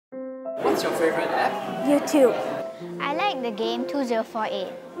What's your favorite app? YouTube. I like the game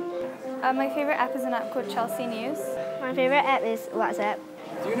 2048. My favorite app is an app called Chelsea News. My favorite app is WhatsApp.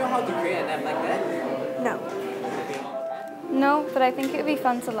 Do you know how to create an app like that? No. No, but I think it would be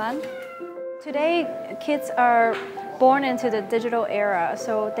fun to learn. Today, kids are born into the digital era,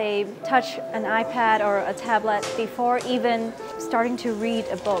 so they touch an iPad or a tablet before even starting to read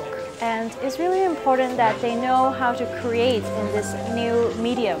a book. And it's really important that they know how to create in this new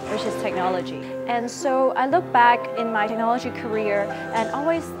medium, which is technology. And so I look back in my technology career and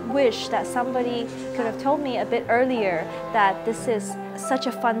always wish that somebody could have told me a bit earlier that this is such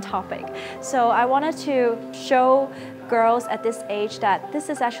a fun topic. So I wanted to show girls at this age that this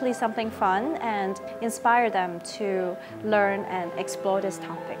is actually something fun and inspire them to learn and explore this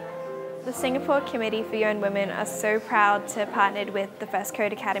topic. The Singapore Committee for UNWomen are so proud to have partnered with the First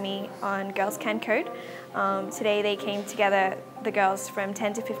Code Academy on Girls Can Code. Today they came together, the girls from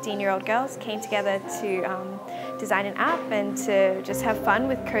 10 to 15-year-old girls came together to design an app and to just have fun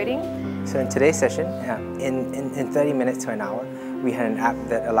with coding. So in today's session, in 30 minutes to an hour, we had an app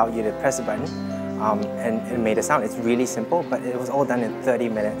that allowed you to press a button and it made a sound. It's really simple, but it was all done in 30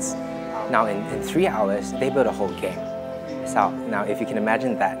 minutes. Now in 3 hours, they built a whole game. So now if you can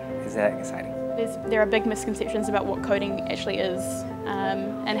imagine that, is that exciting? There are big misconceptions about what coding actually is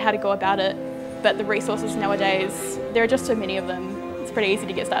and how to go about it, but the resources nowadays, there are just so many of them. It's pretty easy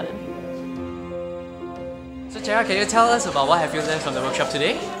to get started. So Sarah, can you tell us about what have you learned from the workshop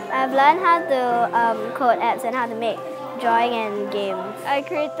today? I've learned how to code apps and how to make drawing and games. I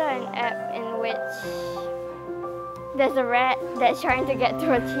created an app in which there's a rat that's trying to get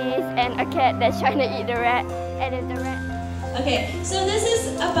through a cheese and a cat that's trying to eat the rat, and if the rat... Okay, so this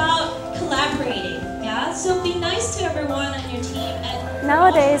is about collaborating, yeah? So be nice to everyone on your team. And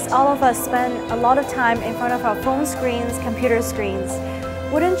nowadays, all of us spend a lot of time in front of our phone screens, computer screens.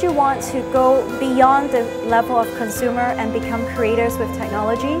 Wouldn't you want to go beyond the level of consumer and become creators with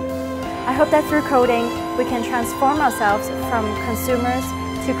technology? I hope that through coding, we can transform ourselves from consumers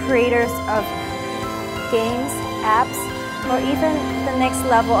to creators of games, apps, or even the next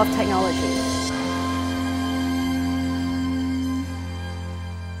level of technology.